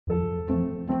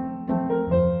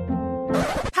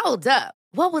Hold up.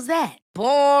 What was that?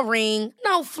 Boring.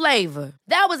 No flavor.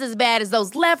 That was as bad as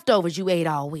those leftovers you ate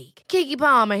all week. Keke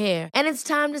Palmer here, and it's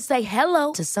time to say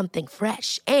hello to something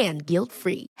fresh and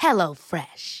guilt-free. Hello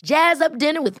Fresh. Jazz up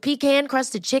dinner with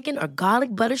pecan-crusted chicken or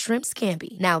garlic butter shrimp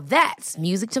scampi. Now that's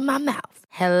music to my mouth.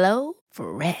 Hello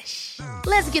Fresh.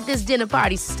 Let's get this dinner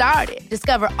party started.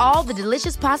 Discover all the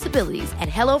delicious possibilities at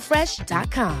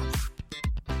hellofresh.com.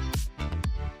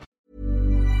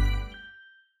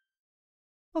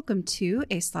 Welcome to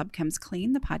A Slob Comes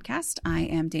Clean, the podcast. I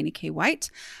am Dana K. White.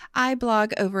 I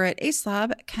blog over at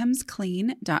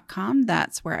aslobcomesclean.com.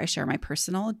 That's where I share my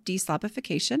personal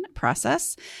deslobification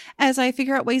process. As I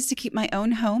figure out ways to keep my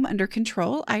own home under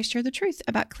control, I share the truth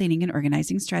about cleaning and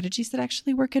organizing strategies that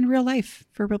actually work in real life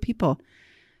for real people.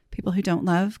 People who don't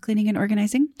love cleaning and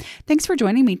organizing. Thanks for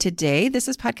joining me today. This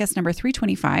is podcast number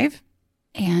 325,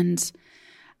 and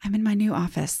I'm in my new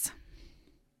office.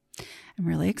 I'm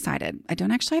really excited. I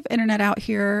don't actually have internet out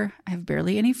here. I have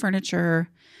barely any furniture.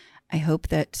 I hope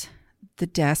that the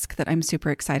desk that I'm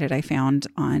super excited I found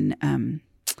on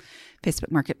Facebook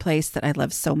Marketplace that I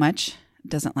love so much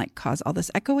doesn't cause all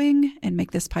this echoing and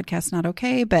make this podcast not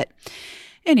okay. But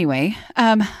anyway,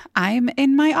 I'm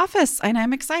in my office and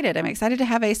I'm excited. I'm excited to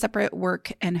have a separate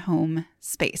work and home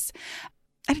space.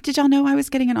 Did y'all know I was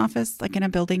getting an office in a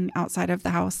building outside of the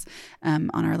house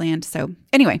on our land? So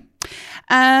anyway,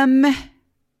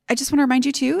 I just want to remind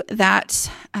you too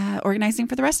that Organizing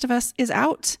for the Rest of Us is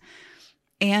out.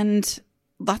 And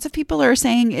lots of people are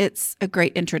saying it's a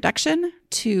great introduction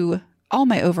to all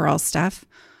my overall stuff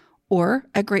or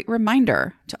a great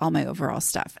reminder to all my overall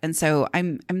stuff. And so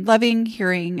I'm loving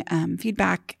hearing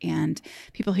feedback and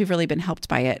people who've really been helped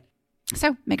by it.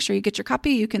 So make sure you get your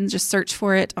copy. You can just search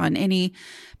for it on any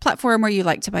platform where you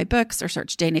like to buy books or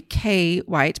search Dana K.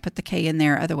 White, put the K in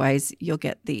there. Otherwise, you'll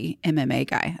get the MMA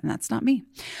guy, and that's not me.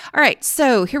 All right,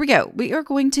 so here we go. We are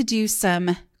going to do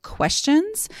some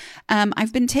questions.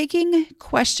 I've been taking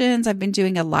questions. I've been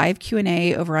doing a live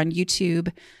Q&A over on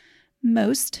YouTube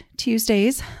most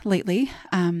Tuesdays lately.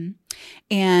 And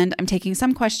I'm taking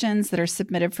some questions that are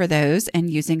submitted for those and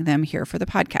using them here for the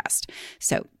podcast.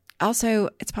 So also,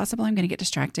 it's possible I'm going to get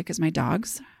distracted because my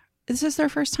dogs, this is their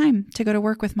first time to go to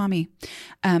work with mommy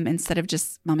instead of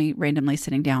just mommy randomly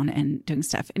sitting down and doing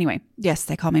stuff. Anyway, yes,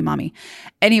 they call me mommy.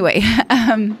 Anyway,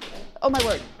 oh my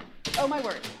word. Oh my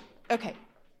word. Okay.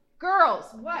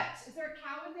 Girls, what? Is there a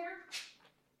cow in there?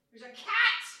 There's a cat.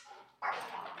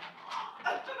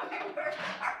 Oh my word.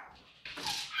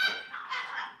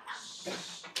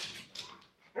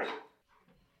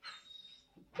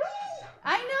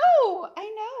 I know.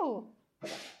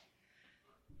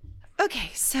 Okay,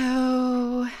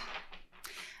 so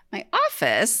my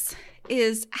office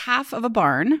is half of a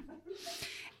barn,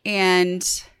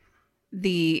 and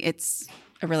it's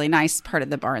a really nice part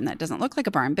of the barn that doesn't look like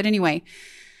a barn. But anyway,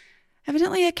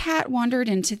 evidently a cat wandered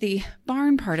into the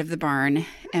barn part of the barn,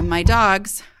 and my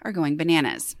dogs are going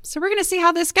bananas. So we're going to see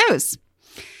how this goes.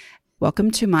 Welcome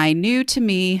to my new to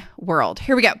me world.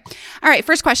 Here we go. All right,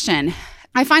 first question.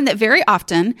 I find that very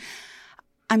often,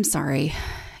 I'm sorry,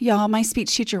 y'all, my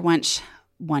speech teacher once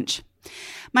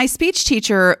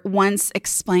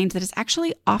explained that it's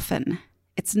actually often.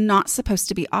 It's not supposed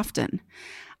to be often.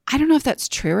 I don't know if that's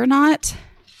true or not,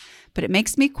 but it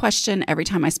makes me question every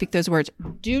time I speak those words.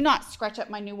 Do not scratch up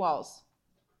my new walls.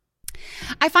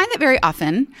 I find that very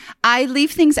often I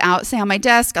leave things out, say on my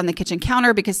desk, on the kitchen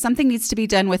counter, because something needs to be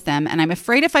done with them, and I'm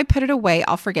afraid if I put it away,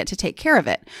 I'll forget to take care of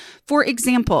it. For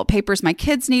example, papers my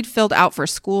kids need filled out for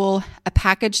school, a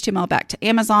package to mail back to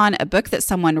Amazon, a book that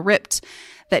someone ripped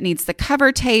that needs the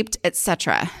cover taped,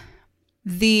 etc.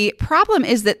 The problem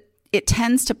is that it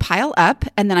tends to pile up,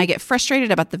 and then I get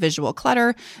frustrated about the visual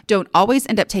clutter, don't always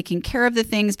end up taking care of the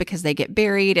things because they get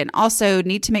buried, and also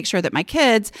need to make sure that my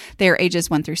kids, they are ages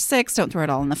 1 through 6, don't throw it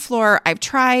all on the floor. I've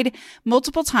tried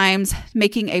multiple times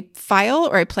making a file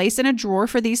or a place in a drawer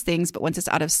for these things, but once it's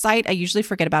out of sight, I usually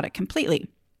forget about it completely.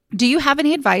 Do you have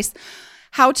any advice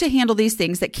how to handle these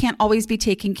things that can't always be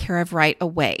taken care of right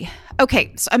away?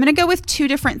 Okay, so I'm going to go with 2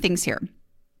 different things here.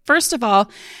 First of all,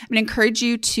 I'm going to encourage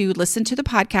you to listen to the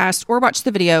podcast or watch the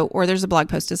video, or there's a blog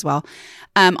post as well,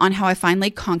 on how I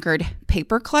finally conquered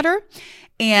paper clutter.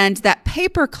 And that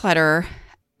paper clutter,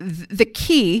 the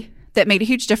key that made a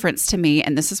huge difference to me,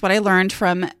 and this is what I learned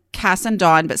from Cass and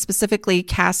Dawn, but specifically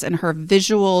Cass and her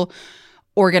visual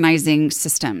organizing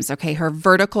systems, okay, her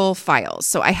vertical files.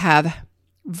 So I have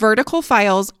vertical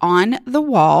files on the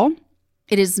wall.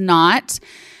 It is not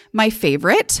my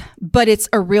favorite, but it's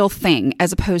a real thing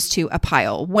as opposed to a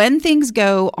pile. When things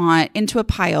go on into a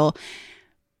pile,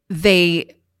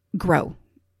 they grow.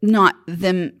 not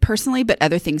them personally, but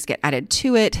other things get added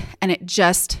to it, and it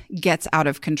just gets out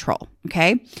of control.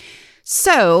 Okay.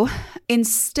 So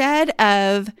instead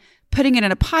of putting it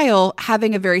in a pile,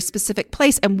 having a very specific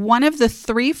place, and one of the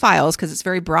 3 files, because it's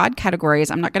very broad categories,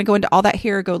 I'm not going to go into all that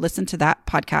here, go listen to that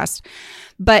podcast,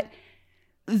 but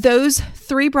those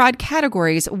 3 broad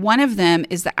categories, one of them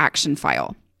is the action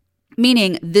file,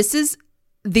 meaning these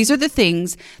are the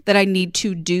things that I need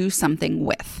to do something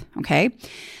with, okay?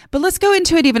 But let's go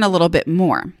into it even a little bit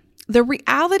more. The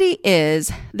reality is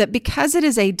that because it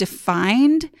is a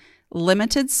defined,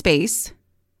 limited space,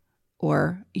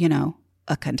 or,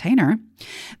 a container,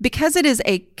 because it is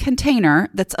a container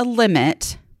that's a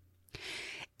limit,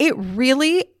 it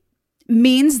really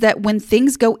means that when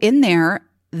things go in there,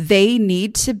 they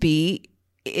need to be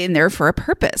in there for a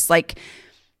purpose. Like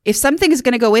if something is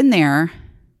going to go in there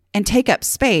and take up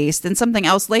space, then something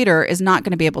else later is not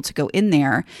going to be able to go in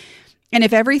there. And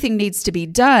if everything needs to be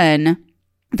done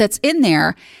that's in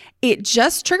there, it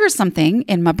just triggers something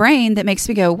in my brain that makes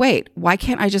me go, wait, why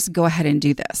can't I just go ahead and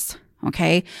do this?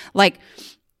 Okay. Like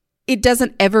it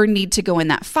doesn't ever need to go in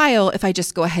that file if I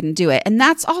just go ahead and do it. And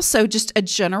that's also just a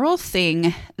general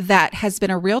thing that has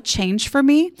been a real change for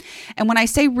me. And when I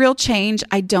say real change,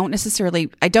 I don't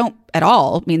at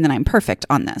all mean that I'm perfect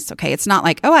on this. Okay. It's not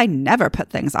like, oh, I never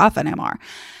put things off anymore.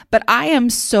 But I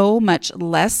am so much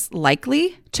less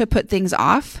likely to put things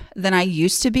off than I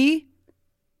used to be.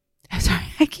 I'm sorry,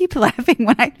 I keep laughing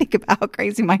when I think about how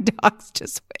crazy my dogs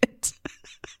just went.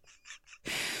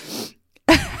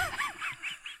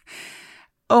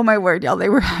 Oh my word, y'all. They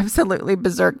were absolutely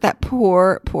berserk. That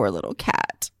poor little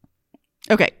cat.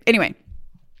 Okay. Anyway.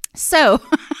 So,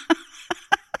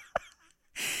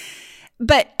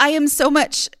 but I am so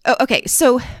much, okay.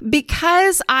 So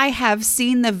because I have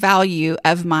seen the value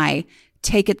of my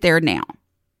take it there now.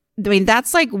 I mean,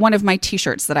 that's like one of my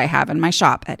t-shirts that I have in my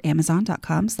shop at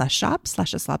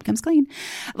amazon.com/shop/aslob-comes-clean.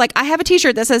 Like I have a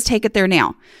t-shirt that says take it there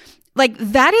now. Like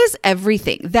that is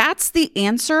everything. That's the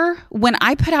answer when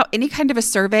I put out any kind of a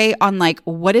survey on like,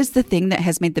 what is the thing that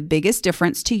has made the biggest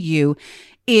difference to you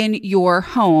in your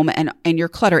home and your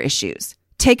clutter issues?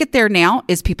 Take it there now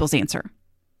is people's answer.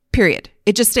 Period.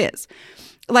 It just is.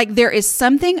 Like there is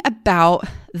something about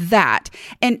that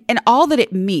and all that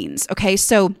it means. Okay.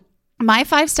 So my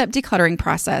 5-step decluttering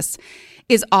process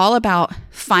is all about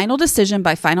final decision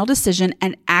by final decision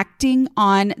and acting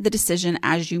on the decision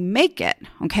as you make it,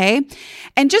 okay?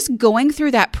 And just going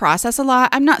through that process a lot.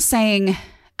 I'm not saying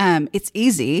it's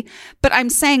easy, but I'm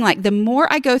saying like the more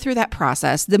I go through that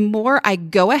process, the more I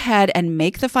go ahead and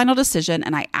make the final decision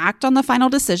and I act on the final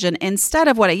decision instead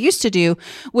of what I used to do,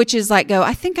 which is like go,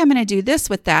 I think I'm going to do this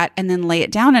with that and then lay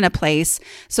it down in a place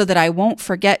so that I won't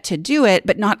forget to do it,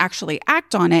 but not actually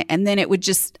act on it. And then it would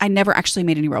just, I never actually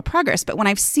made any real progress. But when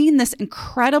I've seen this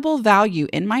incredible value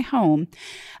in my home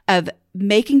of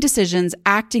making decisions,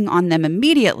 acting on them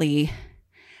immediately,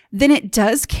 then it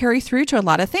does carry through to a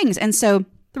lot of things. And so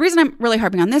the reason I'm really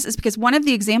harping on this is because one of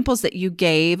the examples that you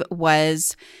gave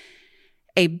was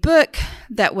a book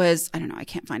that was, I don't know, I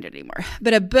can't find it anymore,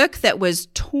 but a book that was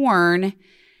torn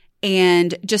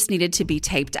and just needed to be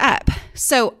taped up.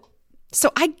 So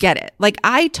I get it. Like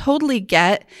I totally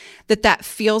get that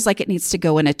feels like it needs to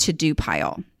go in a to-do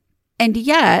pile. And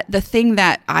yet the thing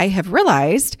that I have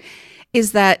realized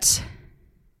is that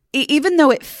even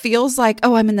though it feels like,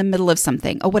 oh, I'm in the middle of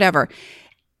something or whatever,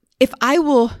 if I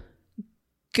will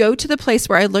go to the place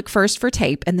where I look first for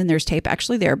tape, and then there's tape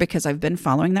actually there because I've been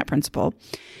following that principle,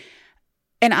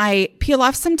 and I peel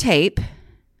off some tape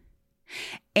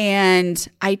and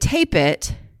I tape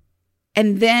it,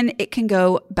 and then it can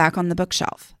go back on the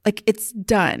bookshelf. Like it's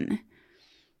done.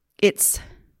 It's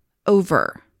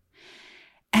over.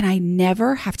 And I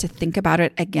never have to think about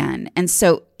it again. And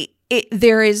so it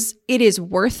is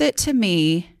worth it to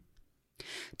me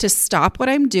to stop what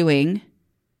I'm doing,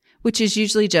 which is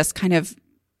usually just kind of,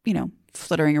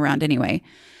 flittering around anyway.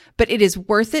 But it is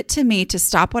worth it to me to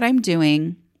stop what I'm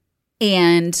doing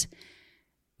and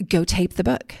go tape the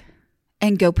book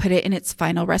and go put it in its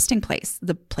final resting place,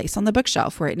 the place on the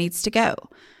bookshelf where it needs to go.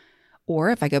 Or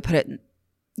if I go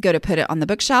to put it on the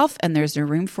bookshelf and there's no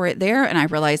room for it there and I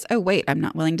realize, oh, wait, I'm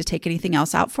not willing to take anything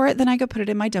else out for it, then I go put it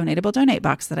in my donatable donate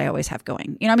box that I always have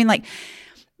going. Like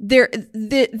there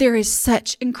is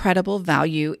such incredible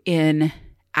value in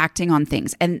acting on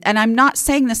things. And I'm not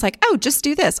saying this like, oh, just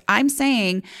do this. I'm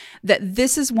saying that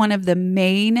this is one of the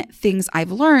main things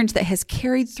I've learned that has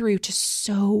carried through to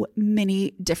so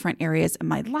many different areas in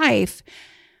my life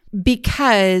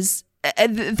because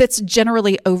that's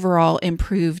generally overall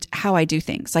improved how I do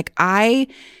things. Like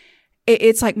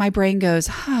it's like my brain goes,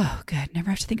 oh, good, never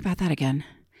have to think about that again.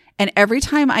 And every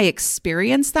time I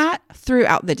experience that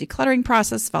throughout the decluttering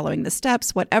process, following the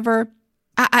steps, whatever,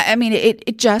 I mean,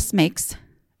 it just makes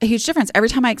a huge difference. Every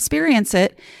time I experience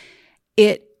it,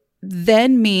 it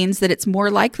then means that it's more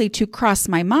likely to cross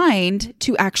my mind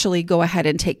to actually go ahead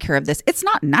and take care of this. It's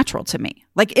not natural to me.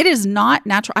 Like, it is not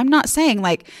natural. I'm not saying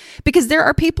like, because there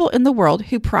are people in the world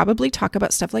who probably talk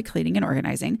about stuff like cleaning and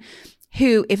organizing,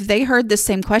 who, if they heard the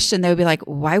same question, they would be like,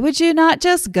 why would you not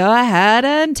just go ahead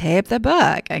and tape the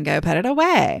book and go put it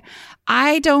away?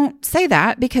 I don't say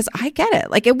that because I get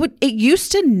it. Like, it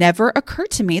used to never occur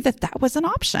to me that that was an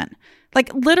option.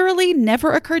 Like, literally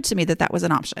never occurred to me that that was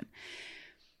an option.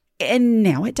 And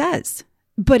now it does.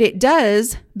 But it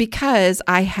does because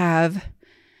I have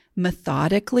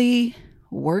methodically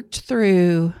worked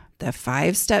through the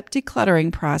 5-step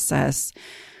decluttering process,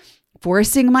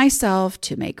 forcing myself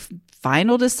to make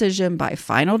final decision by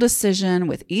final decision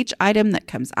with each item that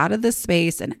comes out of the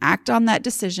space and act on that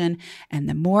decision. And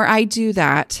the more I do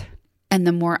that, and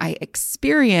the more I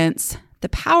experience the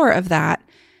power of that,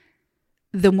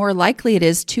 the more likely it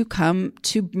is to come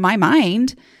to my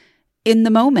mind in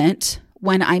the moment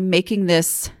when I'm making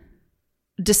this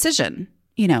decision,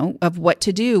 of what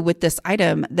to do with this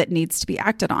item that needs to be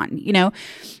acted on,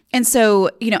 And so,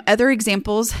 other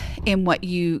examples in what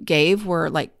you gave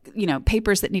were like,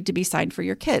 papers that need to be signed for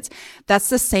your kids. That's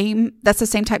the same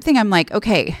type thing. I'm like,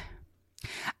 okay,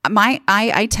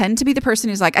 I tend to be the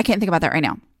person who's like, I can't think about that right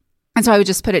now. And so I would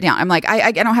just put it down. I'm like,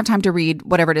 I don't have time to read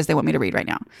whatever it is they want me to read right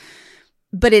now.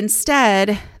 But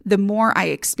instead, the more I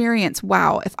experience,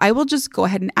 wow, if I will just go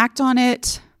ahead and act on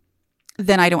it,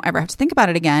 then I don't ever have to think about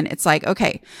it again. It's like,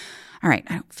 okay, all right,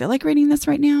 I don't feel like reading this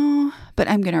right now, but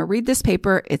I'm going to read this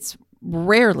paper. It's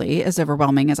rarely as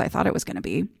overwhelming as I thought it was going to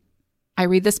be. I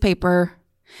read this paper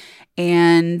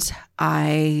and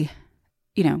I,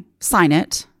 sign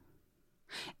it,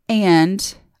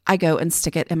 and I go and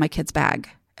stick it in my kid's bag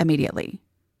immediately.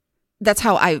 That's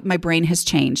how my brain has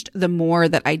changed the more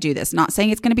that I do this. Not saying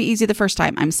it's going to be easy the first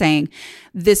time. I'm saying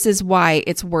this is why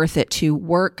it's worth it to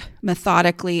work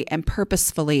methodically and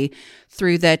purposefully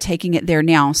through the taking it there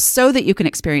now so that you can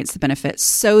experience the benefits,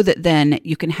 so that then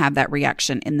you can have that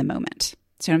reaction in the moment.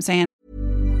 See what I'm saying?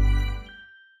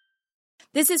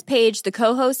 This is Paige, the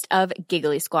co-host of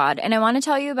Giggly Squad, and I want to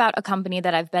tell you about a company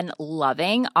that I've been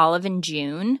loving, Olive &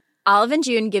 June. Olive &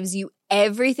 June gives you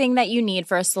everything that you need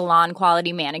for a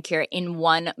salon-quality manicure in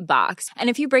one box. And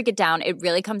if you break it down, it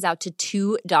really comes out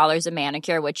to $2 a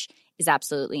manicure, which is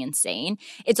absolutely insane.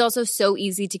 It's also so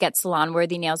easy to get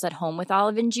salon-worthy nails at home with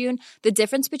Olive & June. The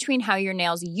difference between how your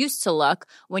nails used to look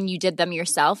when you did them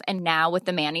yourself and now with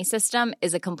the Mani system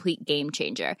is a complete game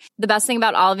changer. The best thing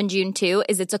about Olive & June, too,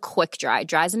 is it's a quick dry.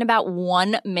 Dries in about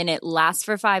 1 minute, lasts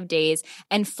for 5 days,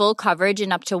 and full coverage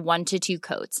in up to 1 to 2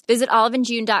 coats. Visit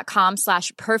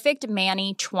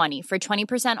oliveandjune.com/perfectmani20 for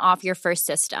 20% off your first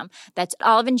system. That's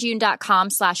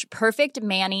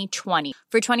oliveandjune.com/perfectmani20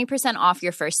 for 20% off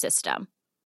your first system.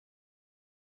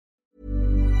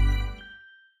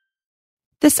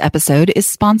 This episode is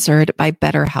sponsored by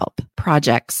BetterHelp.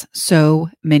 Projects, so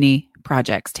many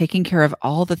projects. Taking care of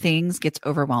all the things gets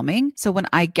overwhelming. So when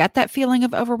I get that feeling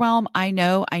of overwhelm, I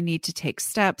know I need to take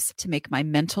steps to make my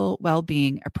mental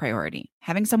well-being a priority.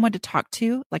 Having someone to talk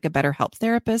to, like a BetterHelp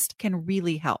therapist, can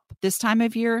really help. This time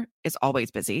of year is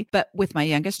always busy, but with my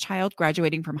youngest child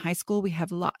graduating from high school, we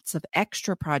have lots of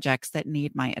extra projects that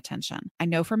need my attention. I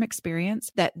know from experience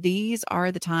that these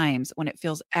are the times when it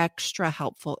feels extra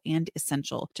helpful and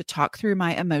essential to talk through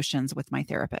my emotions with my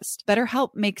therapist. BetterHelp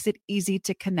makes it easy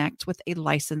to connect with a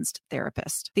licensed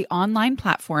therapist. The online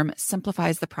platform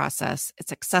simplifies the process.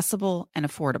 It's accessible and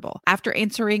affordable. After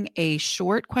answering a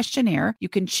short questionnaire, you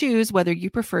can choose whether you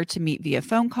prefer to meet via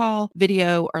phone call,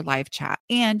 video, or live chat.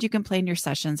 And you can plan your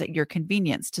sessions at your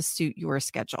convenience to suit your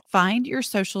schedule. Find your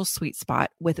social sweet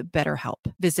spot with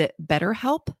BetterHelp. Visit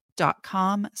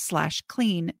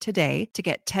BetterHelp.com/clean today to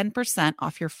get 10%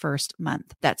 off your first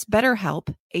month. That's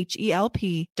BetterHelp,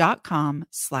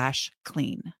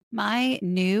 HELP.com/clean. My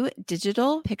new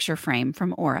digital picture frame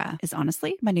from Aura is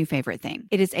honestly my new favorite thing.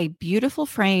 It is a beautiful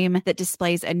frame that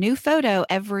displays a new photo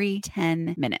every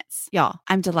 10 minutes. Y'all,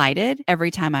 I'm delighted every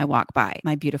time I walk by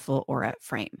my beautiful Aura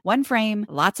frame. One frame,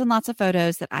 lots and lots of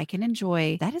photos that I can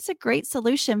enjoy. That is a great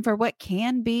solution for what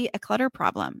can be a clutter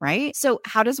problem, right? So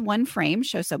how does one frame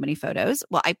show so many photos?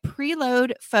 Well, I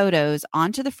preload photos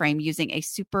onto the frame using a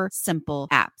super simple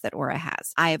app that Aura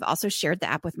has. I have also shared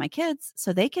the app with my kids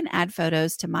so they can add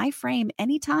photos to my my frame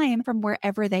anytime from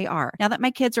wherever they are. Now that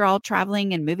my kids are all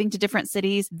traveling and moving to different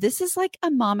cities, this is like a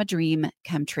mama dream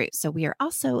come true. So we are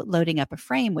also loading up a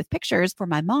frame with pictures for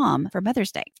my mom for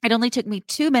Mother's Day. It only took me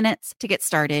 2 minutes to get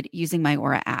started using my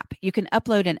Aura app. You can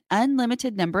upload an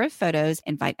unlimited number of photos,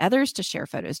 invite others to share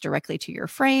photos directly to your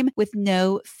frame with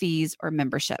no fees or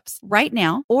memberships. Right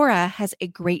now, Aura has a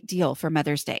great deal for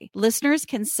Mother's Day. Listeners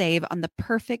can save on the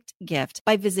perfect gift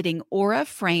by visiting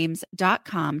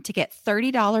auraframes.com to get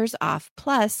 $30 off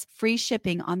plus free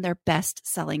shipping on their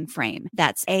best-selling frame.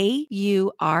 That's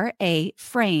AURA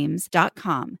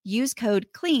frames.com. Use code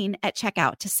CLEAN at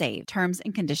checkout to save. Terms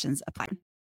and conditions apply.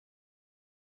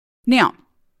 Now,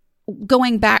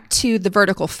 going back to the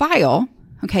vertical file,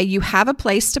 okay, you have a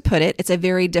place to put it. It's a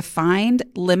very defined,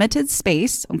 limited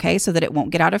space, okay, so that it won't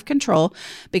get out of control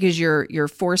because you're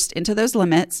forced into those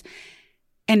limits,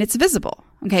 and it's visible,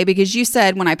 okay, because you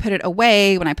said when I put it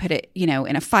away, when I put it,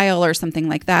 in a file or something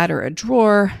like that or a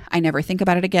drawer, I never think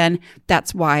about it again.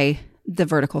 That's why the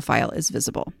vertical file is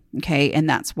visible, okay, and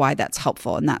that's why that's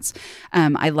helpful, and that's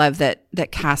I love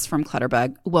that Cass from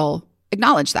Clutterbug will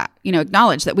acknowledge that,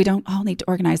 acknowledge that we don't all need to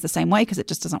organize the same way because it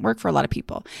just doesn't work for a lot of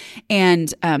people.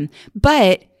 And,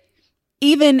 but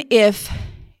even if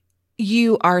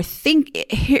you are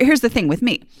here's the thing with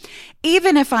me,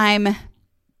 even if I'm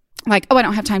like, oh, I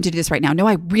don't have time to do this right now. No,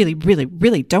 I really, really,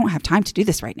 really don't have time to do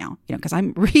this right now, because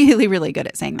I'm really, really good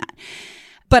at saying that.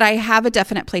 But I have a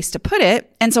definite place to put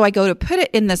it. And so I go to put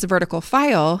it in this vertical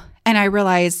file and I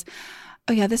realize,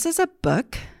 oh yeah, this is a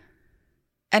book.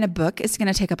 And a book is going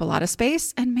to take up a lot of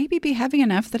space and maybe be heavy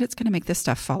enough that it's going to make this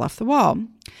stuff fall off the wall.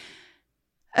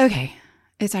 Okay,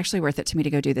 it's actually worth it to me to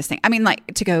go do this thing. I mean, like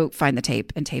to go find the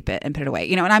tape and tape it and put it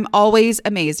away, and I'm always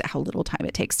amazed at how little time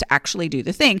it takes to actually do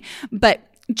the thing. But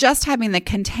just having the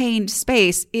contained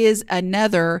space is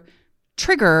another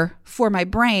trigger for my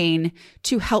brain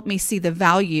to help me see the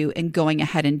value in going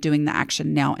ahead and doing the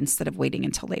action now instead of waiting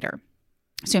until later.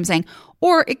 So I'm saying,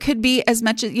 or it could be as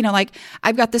much as, like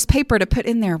I've got this paper to put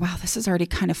in there. Wow, this is already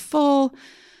kind of full.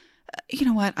 You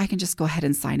know what? I can just go ahead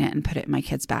and sign it and put it in my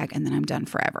kid's bag and then I'm done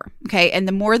forever. Okay. And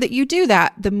the more that you do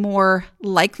that, the more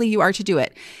likely you are to do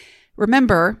it.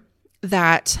 Remember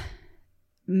that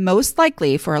most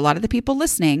likely for a lot of the people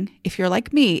listening, if you're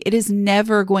like me, it is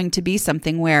never going to be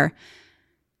something where,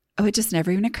 oh, it just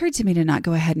never even occurred to me to not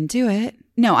go ahead and do it.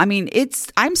 No, I mean,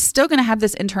 I'm still going to have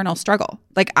this internal struggle.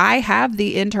 Like I have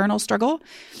the internal struggle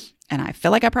and I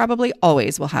feel like I probably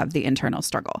always will have the internal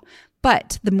struggle.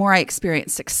 But the more I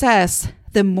experience success,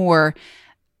 the more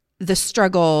the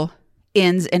struggle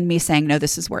ends in me saying, no,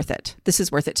 this is worth it. This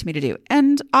is worth it to me to do.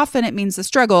 And often it means the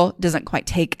struggle doesn't quite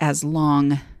take as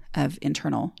long of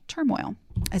internal turmoil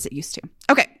as it used to.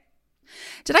 Okay.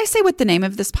 Did I say what the name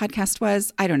of this podcast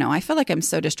was? I don't know. I feel like I'm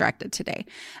so distracted today.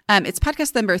 It's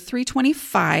podcast number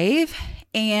 325,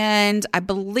 and I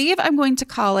believe I'm going to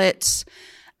call it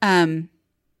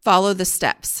Follow the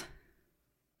Steps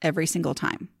every single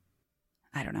time.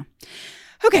 I don't know.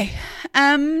 Okay.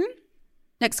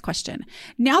 Next question.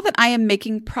 Now that I am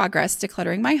making progress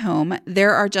decluttering my home,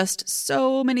 there are just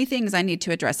so many things I need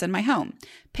to address in my home.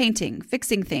 Painting,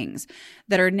 fixing things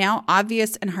that are now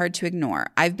obvious and hard to ignore.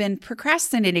 I've been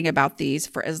procrastinating about these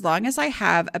for as long as I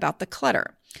have about the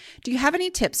clutter. Do you have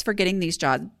any tips for getting these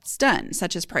jobs done,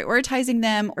 such as prioritizing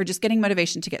them or just getting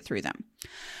motivation to get through them?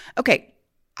 Okay.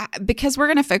 Because we're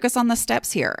going to focus on the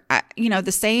steps here,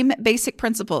 the same basic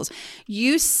principles.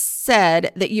 You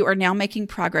said that you are now making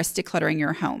progress decluttering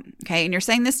your home. Okay. And you're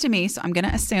saying this to me. So I'm going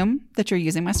to assume that you're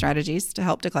using my strategies to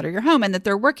help declutter your home and that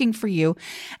they're working for you,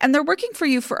 and they're working for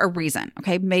you for a reason.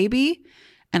 Okay. Maybe,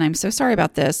 and I'm so sorry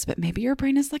about this, but maybe your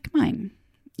brain is like mine.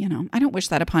 I don't wish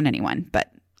that upon anyone, but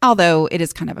although it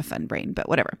is kind of a fun brain, but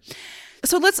whatever.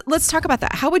 So let's talk about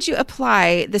that. How would you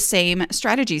apply the same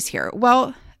strategies here?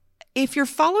 Well, if you're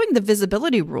following the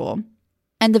visibility rule,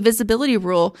 and the visibility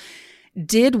rule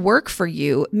did work for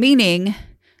you, meaning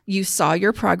you saw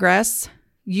your progress,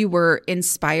 you were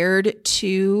inspired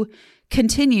to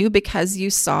continue because you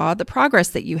saw the progress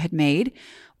that you had made,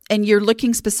 and you're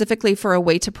looking specifically for a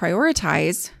way to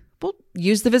prioritize, well,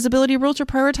 use the visibility rule to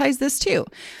prioritize this too.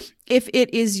 If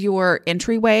it is your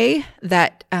entryway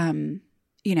that,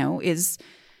 is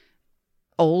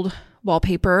old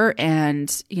wallpaper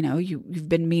and, you've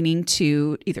been meaning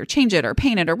to either change it or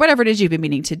paint it or whatever it is you've been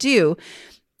meaning to do,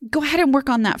 go ahead and work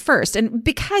on that first. And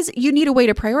because you need a way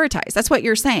to prioritize, that's what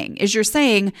you're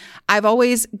saying, I've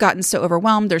always gotten so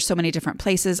overwhelmed. There's so many different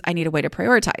places. I need a way to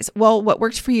prioritize. Well, what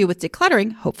worked for you with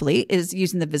decluttering, hopefully, is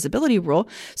using the visibility rule.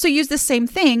 So use the same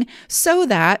thing so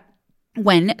that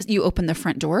when you open the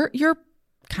front door, you're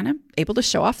kind of able to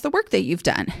show off the work that you've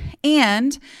done.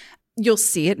 And you'll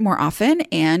see it more often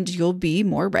and you'll be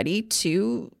more ready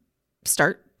to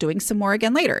start doing some more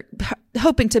again later,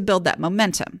 hoping to build that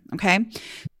momentum. Okay.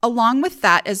 Along with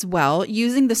that as well,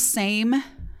 using the same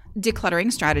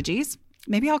decluttering strategies,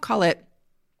 maybe I'll call it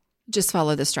just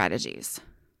follow the strategies.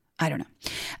 I don't know.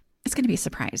 It's going to be a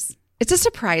surprise. It's a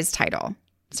surprise title.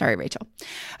 Sorry, Rachel.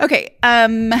 Okay.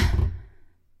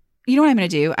 You know what I'm going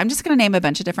to do? I'm just going to name a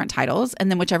bunch of different titles, and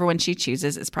then whichever one she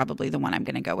chooses is probably the one I'm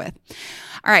going to go with.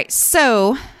 All right.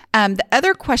 So the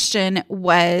other question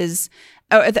was,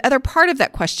 the other part of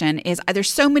that question is,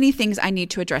 there's so many things I need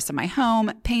to address in my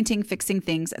home, painting, fixing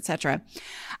things, etc.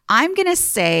 I'm going to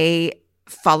say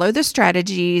follow the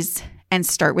strategies and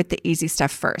start with the easy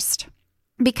stuff first.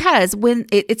 Because when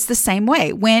it's the same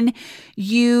way, when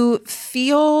you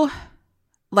feel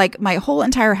like my whole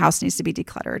entire house needs to be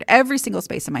decluttered, every single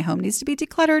space in my home needs to be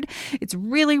decluttered, it's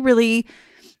really, really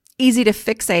easy to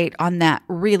fixate on that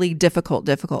really difficult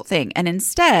thing. And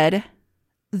instead,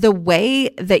 the way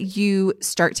that you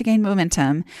start to gain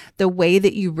momentum, the way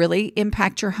that you really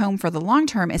impact your home for the long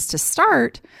term is to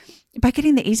start by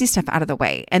getting the easy stuff out of the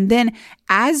way. And then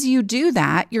as you do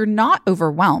that, you're not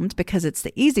overwhelmed because it's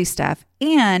the easy stuff,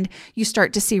 and you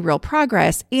start to see real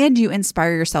progress, and you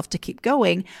inspire yourself to keep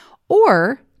going,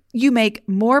 or you make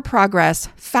more progress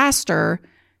faster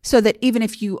so that even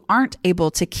if you aren't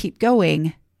able to keep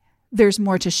going, there's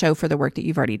more to show for the work that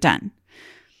you've already done.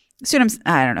 So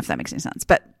I don't know if that makes any sense,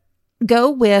 but go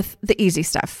with the easy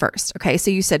stuff first. Okay.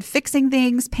 So you said fixing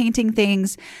things, painting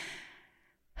things.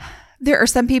 There are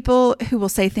some people who will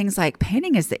say things like,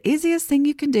 painting is the easiest thing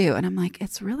you can do. And I'm like,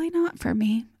 it's really not for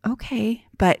me. Okay.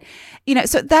 But,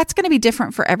 so that's going to be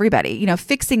different for everybody.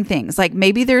 Fixing things, like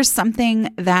maybe there's something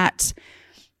that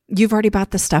you've already bought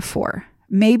the stuff for.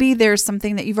 Maybe there's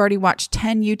something that you've already watched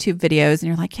 10 YouTube videos and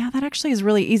you're like, yeah, that actually is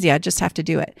really easy. I just have to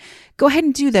do it. Go ahead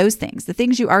and do those things, the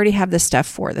things you already have the stuff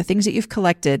for, the things that you've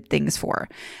collected things for.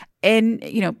 And,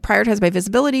 prioritize by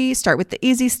visibility, start with the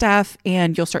easy stuff,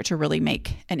 and you'll start to really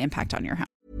make an impact on your home.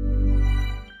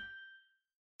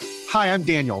 Hi, I'm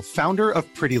Daniel, founder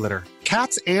of Pretty Litter.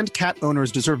 Cats and cat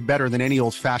owners deserve better than any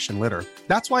old-fashioned litter.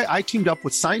 That's why I teamed up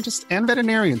with scientists and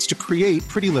veterinarians to create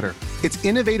Pretty Litter. Its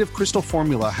innovative crystal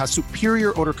formula has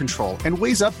superior odor control and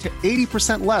weighs up to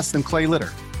 80% less than clay litter.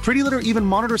 Pretty Litter even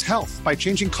monitors health by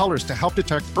changing colors to help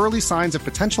detect early signs of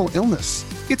potential illness.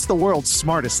 It's the world's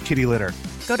smartest kitty litter.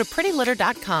 Go to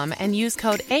prettylitter.com and use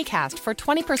code ACAST for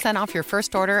 20% off your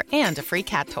first order and a free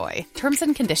cat toy. Terms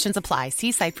and conditions apply.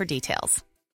 See site for details.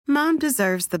 Mom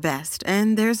deserves the best,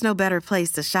 and there's no better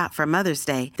place to shop for Mother's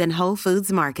Day than Whole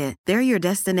Foods Market. They're your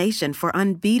destination for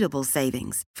unbeatable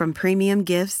savings, from premium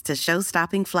gifts to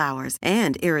show-stopping flowers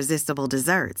and irresistible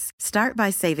desserts. Start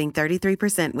by saving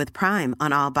 33% with Prime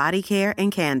on all body care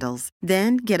and candles.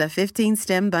 Then get a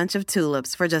 15-stem bunch of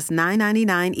tulips for just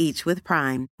 $9.99 each with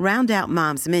Prime. Round out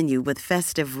Mom's menu with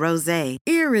festive rosé,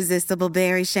 irresistible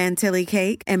berry chantilly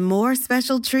cake, and more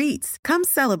special treats. Come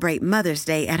celebrate Mother's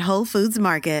Day at Whole Foods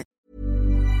Market.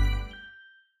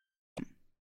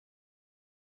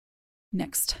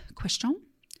 Next question.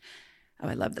 Oh,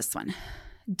 I love this one.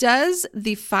 Does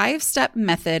the 5-step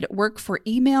method work for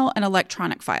email and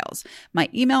electronic files? My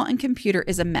email and computer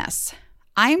is a mess.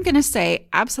 I'm going to say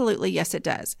absolutely yes, it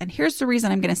does. And here's the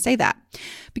reason I'm going to say that.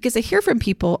 Because I hear from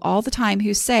people all the time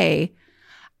who say,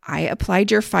 I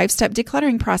applied your 5-step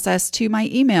decluttering process to my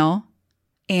email,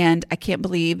 and I can't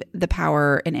believe the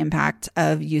power and impact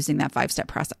of using that 5-step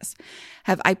process.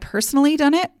 Have I personally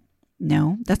done it?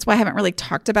 No. That's why I haven't really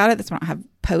talked about it. That's why I don't have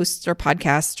posts or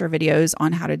podcasts or videos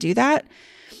on how to do that.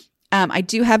 I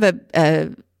do have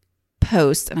a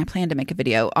post, and I plan to make a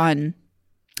video on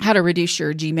how to reduce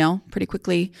your Gmail pretty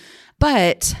quickly.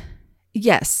 But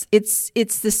yes, it's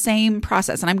the same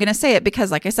process. And I'm going to say it because,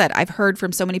 like I said, I've heard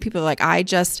from so many people like, I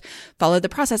just followed the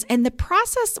process. And the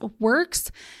process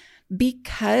works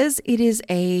because it is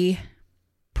a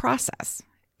process.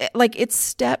 Like, it's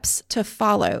steps to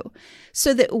follow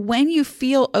so that when you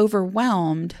feel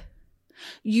overwhelmed,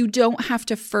 you don't have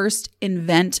to first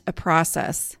invent a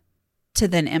process to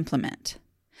then implement.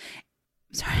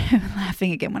 Sorry, I'm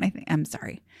laughing again when I'm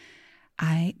sorry.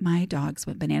 My dogs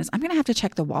went bananas. I'm going to have to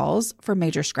check the walls for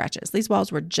major scratches. These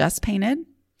walls were just painted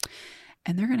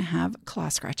and they're going to have claw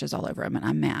scratches all over them, and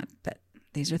I'm mad, but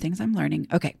these are things I'm learning.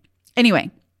 Okay. Anyway,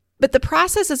 but the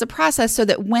process is a process so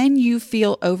that when you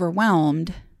feel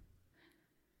overwhelmed,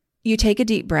 you take a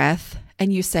deep breath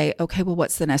and you say, okay, well,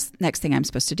 what's the next thing I'm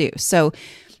supposed to do? So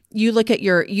you look at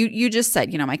you just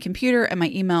said, my computer and my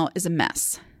email is a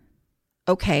mess.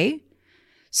 Okay.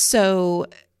 So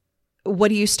what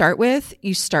do you start with?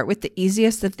 You start with the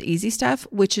easiest of the easy stuff,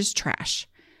 which is trash.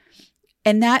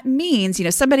 And that means,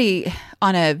 somebody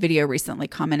on a video recently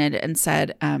commented and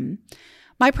said,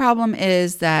 my problem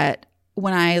is that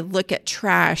when I look at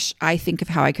trash, I think of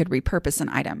how I could repurpose an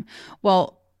item.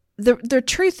 Well, the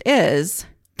truth is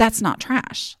that's not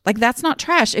trash. Like, that's not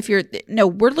trash.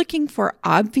 We're looking for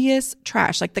obvious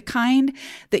trash, like the kind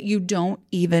that you don't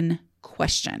even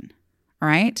question. All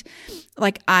right.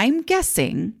 Like, I'm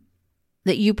guessing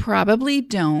that you probably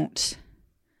don't,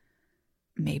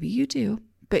 maybe you do,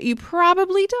 but you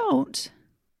probably don't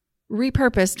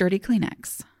repurpose dirty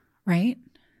Kleenex, right?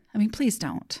 I mean, please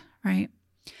don't, right?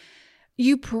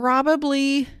 You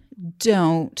probably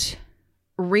don't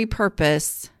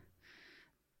repurpose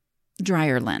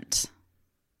dryer lint.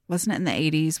 Wasn't it in the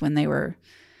 80s when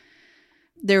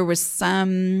there was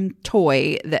some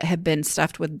toy that had been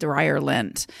stuffed with dryer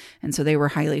lint, and so they were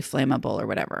highly flammable or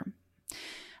whatever.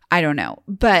 I don't know.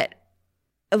 But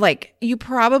like, you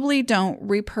probably don't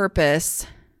repurpose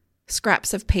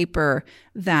scraps of paper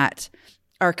that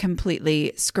are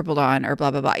completely scribbled on or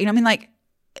blah, blah, blah. And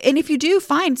if you do,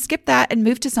 fine, skip that and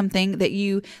move to something that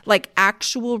you like,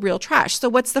 actual real trash. So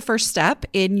what's the first step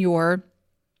in your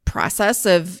process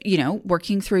of,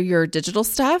 working through your digital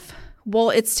stuff? Well,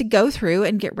 it's to go through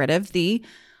and get rid of the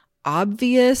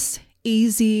obvious,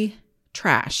 easy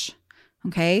trash.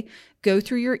 Okay. Go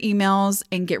through your emails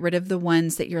and get rid of the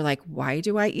ones that you're like, why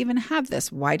do I even have this?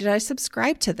 Why did I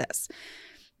subscribe to this?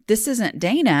 This isn't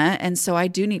Dana. And so I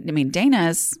do need,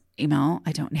 Dana's email,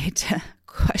 I don't need to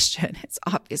question. It's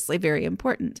obviously very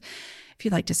important. If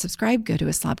you'd like to subscribe, go to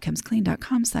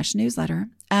aslobcomesclean.com/newsletter.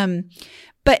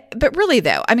 But really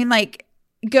though,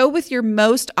 go with your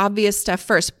most obvious stuff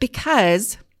first,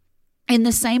 because in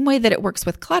the same way that it works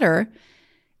with clutter,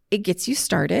 it gets you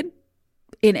started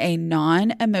in a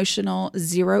non-emotional,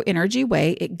 zero energy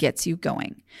way. It gets you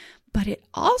going, but it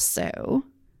also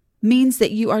means that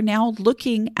you are now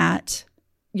looking at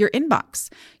your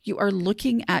inbox. You are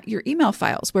looking at your email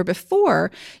files, where before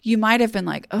you might have been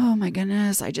like, oh my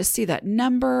goodness, I just see that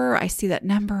number. I see that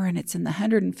number and it's in the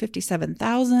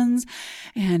 157,000s.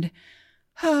 And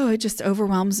it just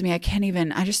overwhelms me. I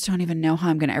just don't even know how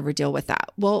I'm going to ever deal with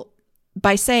that. Well,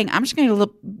 by saying, I'm just going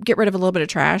to get rid of a little bit of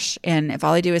trash, and if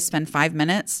all I do is spend 5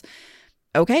 minutes,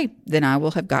 okay, then I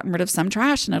will have gotten rid of some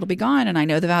trash and it'll be gone. And I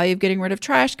know the value of getting rid of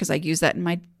trash because I use that in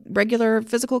my regular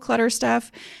physical clutter stuff.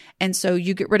 And so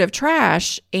you get rid of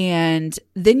trash, and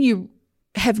then you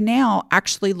have now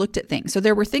actually looked at things. So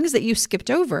there were things that you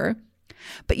skipped over,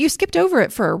 but you skipped over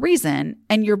it for a reason,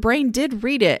 and your brain did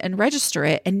read it and register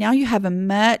it. And now you have a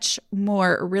much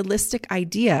more realistic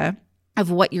idea of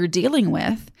what you're dealing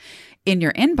with in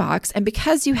your inbox. And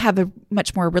because you have a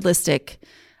much more realistic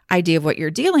idea of what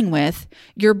you're dealing with,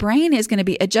 your brain is going to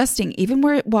be adjusting even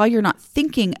while you're not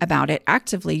thinking about it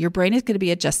actively. Your brain is going to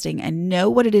be adjusting and know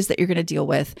what it is that you're going to deal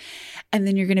with. And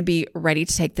then you're going to be ready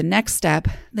to take the next step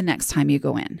the next time you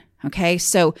go in. Okay.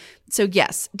 So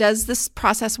yes, does this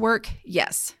process work?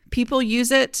 Yes. People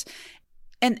use it.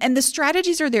 And the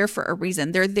strategies are there for a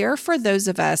reason. They're there for those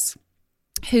of us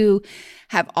who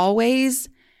have always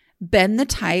been the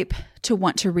type to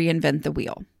want to reinvent the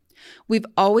wheel. We've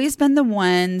always been the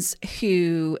ones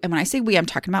who, and when I say we, I'm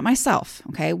talking about myself,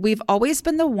 okay? We've always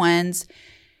been the ones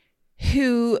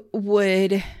who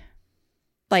would,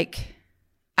 like,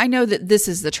 I know that this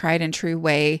is the tried and true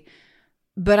way,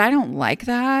 but I don't like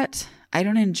that. I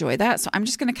don't enjoy that. So I'm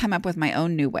just going to come up with my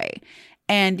own new way.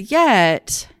 And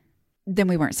yet, then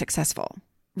we weren't successful,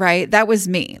 right? That was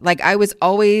me. Like, I was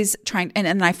always trying,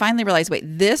 and I finally realized, wait,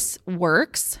 this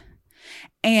works.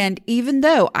 And even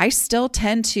though I still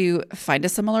tend to find a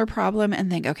similar problem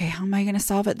and think, okay, how am I going to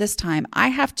solve it this time? I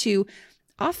have to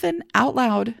often out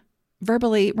loud,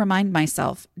 verbally remind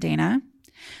myself, Dana,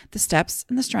 the steps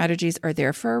and the strategies are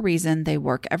there for a reason. They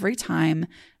work every time.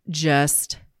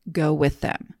 Just go with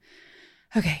them.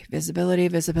 Okay, visibility.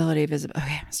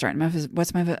 Okay, starting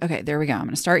okay, there we go. I'm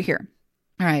going to start here.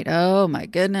 All right. Oh my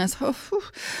goodness.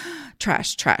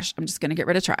 Trash. I'm just going to get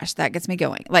rid of trash. That gets me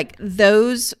going. Like,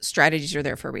 those strategies are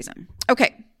there for a reason.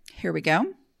 Okay, here we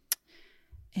go.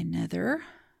 Another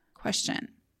question.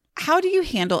 How do you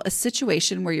handle a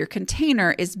situation where your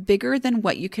container is bigger than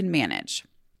what you can manage?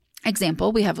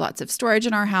 Example, we have lots of storage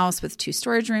in our house with 2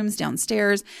 storage rooms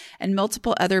downstairs and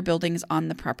multiple other buildings on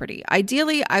the property.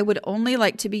 Ideally, I would only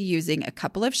like to be using a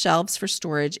couple of shelves for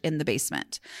storage in the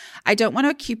basement. I don't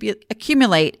want to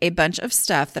accumulate a bunch of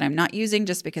stuff that I'm not using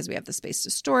just because we have the space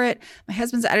to store it. My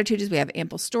husband's attitude is we have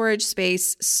ample storage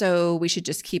space, so we should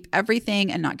just keep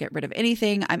everything and not get rid of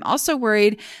anything. I'm also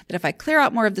worried that if I clear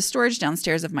out more of the storage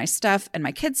downstairs of my stuff and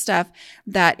my kids' stuff,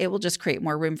 that it will just create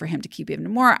more room for him to keep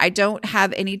even more. I don't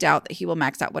have any doubt that he will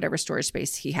max out whatever storage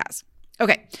space he has.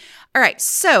 Okay. All right.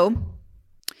 So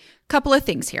a couple of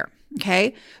things here.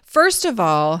 Okay. First of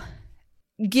all,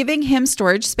 giving him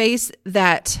storage space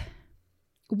that,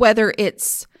 whether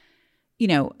it's,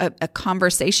 a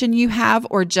conversation you have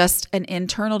or just an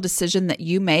internal decision that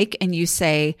you make and you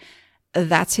say,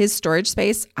 that's his storage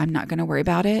space, I'm not going to worry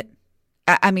about it.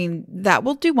 I mean, that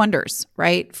will do wonders,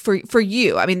 right? For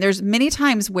you. I mean, there's many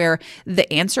times where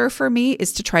the answer for me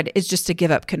is just to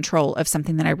give up control of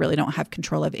something that I really don't have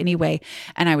control of anyway.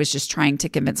 And I was just trying to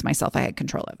convince myself I had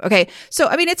control of. Okay. So,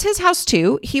 I mean, it's his house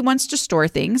too. He wants to store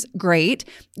things. Great.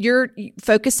 You're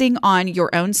focusing on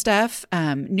your own stuff,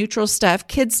 neutral stuff,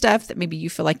 kid stuff that maybe you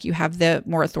feel like you have the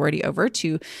more authority over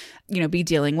to, be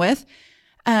dealing with.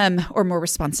 Or more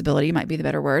responsibility might be the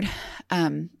better word,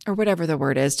 or whatever the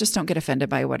word is. Just don't get offended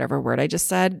by whatever word I just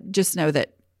said. Just know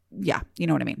that, yeah, you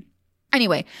know what I mean.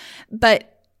 Anyway,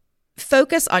 but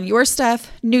focus on your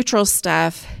stuff, neutral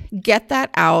stuff, get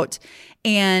that out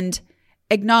and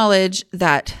acknowledge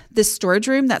that this storage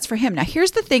room, that's for him. Now,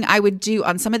 here's the thing I would do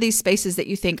on some of these spaces that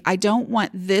you think, I don't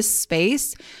want this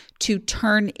space to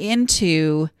turn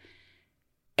into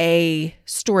a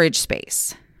storage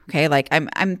space. Okay, like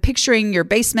I'm picturing your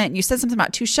basement and you said something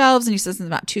about 2 shelves and you said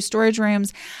something about 2 storage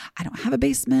rooms. I don't have a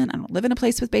basement. I don't live in a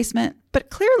place with basement, but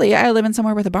clearly I live in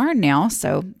somewhere with a barn now.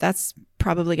 So that's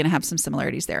probably going to have some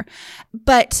similarities there.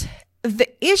 But the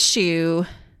issue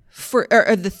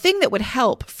or the thing that would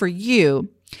help for you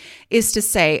is to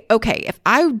say, okay, if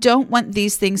I don't want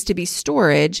these things to be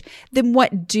storage, then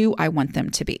what do I want them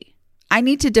to be? I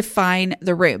need to define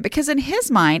the room, because in his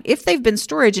mind, if they've been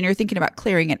storage and you're thinking about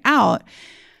clearing it out,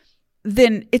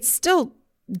 then it's still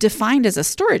defined as a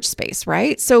storage space,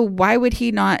 right? So why would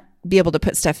he not be able to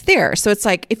put stuff there? So it's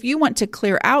like, if you want to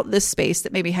clear out this space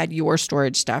that maybe had your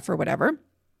storage stuff or whatever,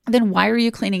 then why are you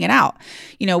cleaning it out?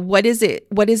 What is it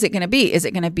going to be? Is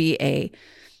it going to be a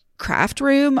craft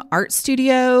room, art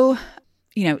studio,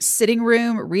 sitting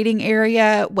room, reading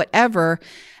area, whatever?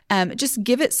 Just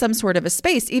give it some sort of a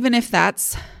space, even if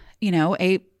that's,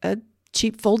 a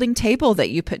cheap folding table that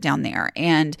you put down there,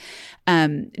 and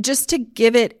just to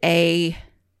give it a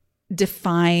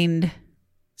defined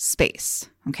space.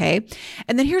 Okay.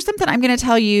 And then here's something I'm going to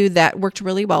tell you that worked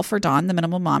really well for Dawn, the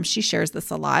minimal mom. She shares this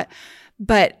a lot,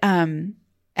 but, and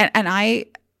I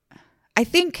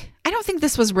don't think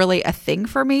this was really a thing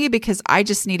for me, because I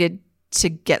just needed to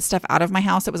get stuff out of my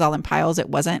house. It was all in piles. It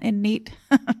wasn't in neat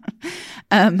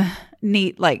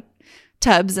like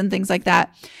tubs and things like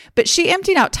that. But she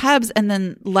emptied out tubs and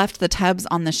then left the tubs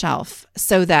on the shelf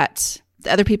so that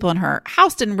the other people in her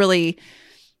house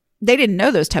they didn't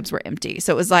know those tubs were empty.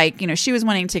 So it was like, she was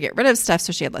wanting to get rid of stuff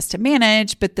so she had less to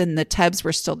manage, but then the tubs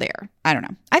were still there. I don't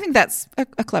know. I think that's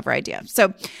a clever idea.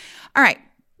 So, all right.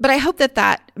 But I hope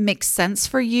that makes sense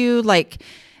for you. Like,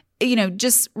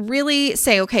 just really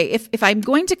say, okay, if I'm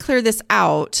going to clear this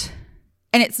out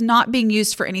and it's not being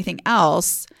used for anything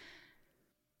else,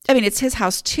 I mean, it's his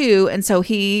house too. And so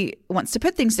he wants to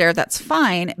put things there. That's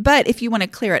fine. But if you want to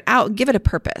clear it out, give it a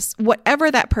purpose.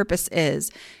 Whatever that purpose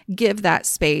is, give that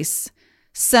space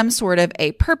some sort of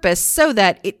a purpose so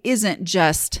that it isn't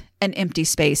just an empty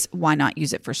space. Why not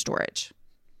use it for storage?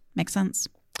 Make sense?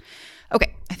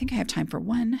 Okay. I think I have time for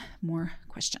one more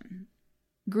question.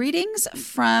 Greetings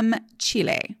from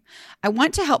Chile. I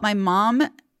want to help my mom.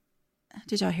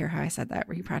 Did y'all hear how I said that?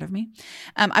 Were you proud of me?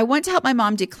 I want to help my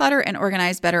mom declutter and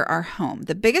organize better our home.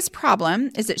 The biggest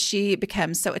problem is that she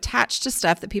becomes so attached to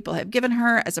stuff that people have given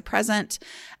her as a present.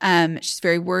 She's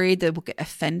very worried that we'll get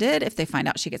offended if they find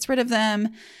out she gets rid of them.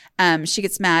 She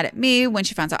gets mad at me when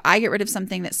she finds out I get rid of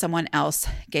something that someone else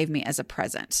gave me as a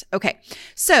present. Okay,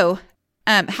 so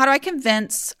how do I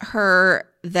convince her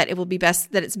that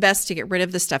it's best to get rid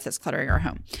of the stuff that's cluttering our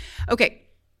home? Okay,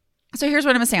 so here's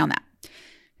what I'm going to say on that.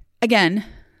 Again,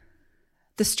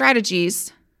 the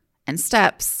strategies and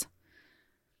steps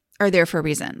are there for a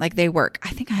reason. Like, they work. I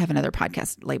think I have another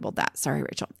podcast labeled that. Sorry,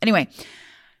 Rachel. Anyway,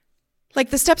 like,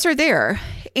 the steps are there,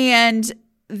 and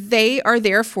they are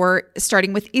there for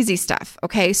starting with easy stuff.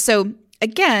 Okay. So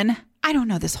again, I don't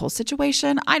know this whole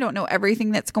situation. I don't know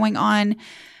everything that's going on.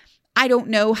 I don't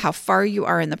know how far you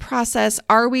are in the process.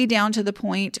 Are we down to the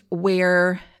point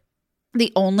where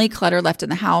the only clutter left in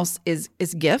the house is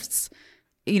gifts?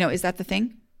 Is that the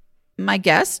thing? My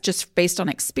guess, just based on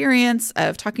experience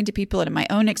of talking to people and in my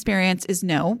own experience, is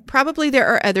no. Probably there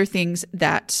are other things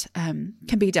that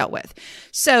can be dealt with.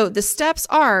 So the steps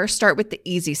are, start with the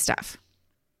easy stuff.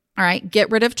 All right,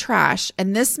 get rid of trash.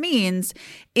 And this means,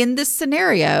 in this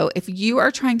scenario, if you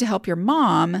are trying to help your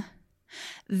mom,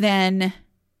 then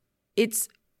it's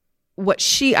what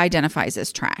she identifies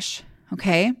as trash.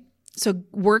 Okay, so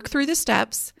work through the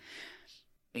steps.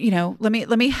 let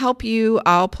me help you.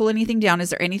 I'll pull anything down. Is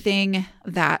there anything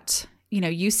that,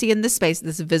 you see in this space,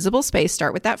 this visible space?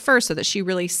 Start with that first so that she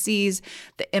really sees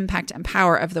the impact and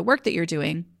power of the work that you're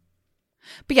doing.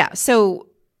 But yeah, so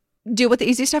deal with the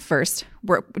easy stuff first.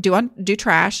 Do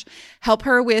trash. Help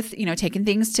her with, taking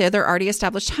things to their already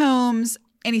established homes,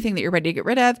 anything that you're ready to get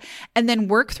rid of, and then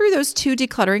work through those 2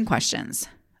 decluttering questions.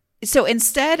 So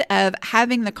instead of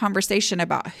having the conversation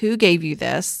about who gave you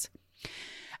this,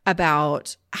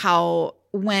 about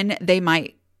when they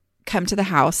might come to the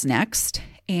house next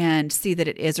and see that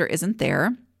it is or isn't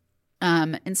there,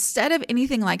 instead of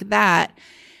anything like that,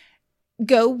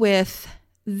 go with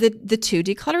the 2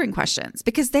 decluttering questions,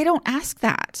 because they don't ask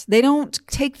that. They don't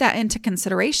take that into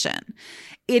consideration.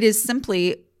 It is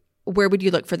simply, where would you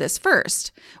look for this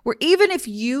first? Where even if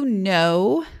you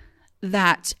know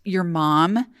that your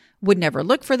mom would never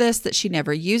look for this, that she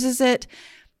never uses it,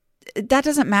 that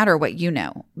doesn't matter what you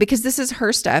know, because this is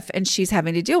her stuff and she's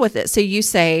having to deal with it. So you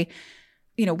say,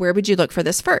 where would you look for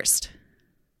this first?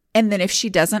 And then if she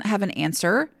doesn't have an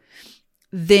answer,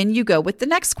 then you go with the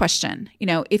next question.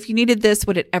 If you needed this,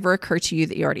 would it ever occur to you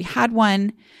that you already had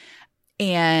one?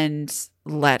 And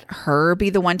let her be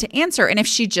the one to answer. And if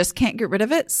she just can't get rid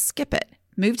of it, skip it.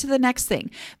 Move to the next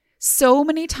thing. So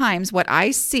many times what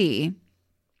I see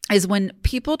is when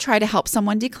people try to help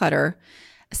someone declutter,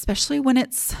 especially when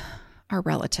it's our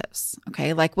relatives,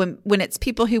 okay? Like when it's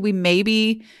people who we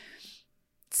maybe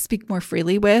speak more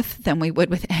freely with than we would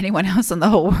with anyone else in the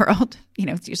whole world.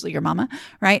 It's usually your mama,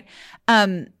 right?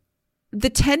 The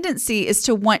tendency is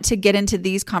to want to get into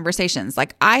these conversations.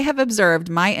 Like, I have observed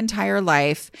my entire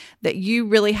life that you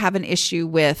really have an issue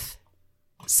with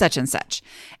such and such.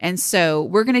 And so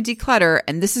we're going to declutter,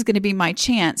 and this is going to be my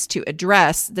chance to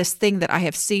address this thing that I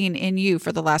have seen in you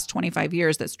for the last 25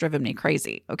 years that's driven me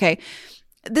crazy. Okay.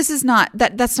 This is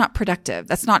that's not productive.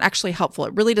 That's not actually helpful.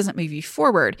 It really doesn't move you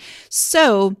forward.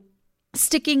 So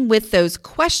sticking with those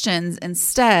questions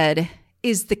instead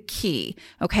is the key.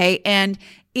 Okay. And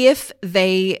if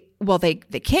they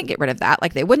can't get rid of that,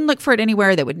 like they wouldn't look for it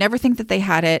anywhere, they would never think that they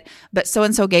had it, but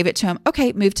so-and-so gave it to them.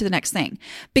 Okay, move to the next thing.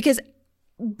 Because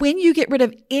when you get rid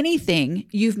of anything,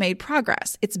 you've made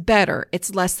progress. It's better.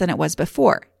 It's less than it was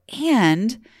before.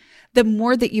 And the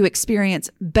more that you experience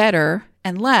better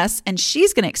and less, and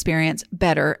she's going to experience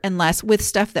better and less with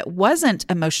stuff that wasn't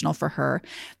emotional for her,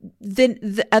 then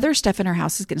the other stuff in her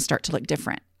house is going to start to look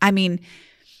different. I mean,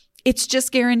 it's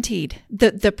just guaranteed.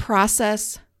 The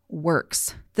process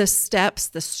works. The steps,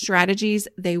 the strategies,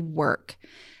 they work.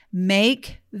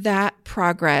 Make that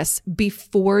progress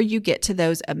before you get to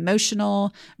those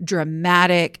emotional,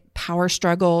 dramatic, power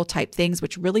struggle type things,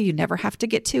 which really you never have to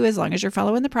get to as long as you're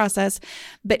following the process.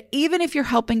 But even if you're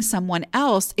helping someone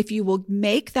else, if you will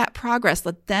make that progress,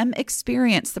 let them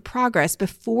experience the progress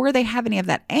before they have any of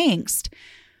that angst,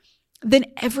 then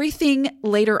everything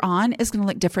later on is going to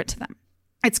look different to them.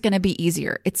 It's going to be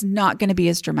easier. It's not going to be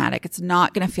as dramatic. It's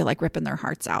not going to feel like ripping their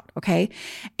hearts out. Okay.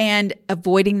 And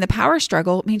avoiding the power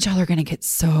struggle means y'all are going to get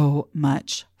so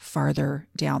much farther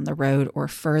down the road, or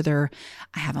further.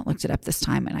 I haven't looked it up this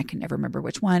time and I can never remember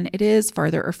which one it is,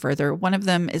 farther or further. One of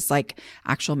them is like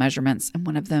actual measurements and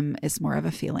one of them is more of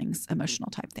a feelings,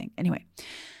 emotional type thing. Anyway.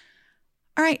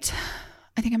 All right.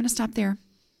 I think I'm going to stop there,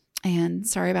 and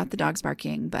sorry about the dogs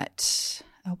barking, but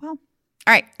oh well.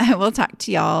 All right. I will talk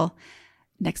to y'all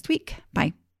next week.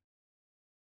 Bye.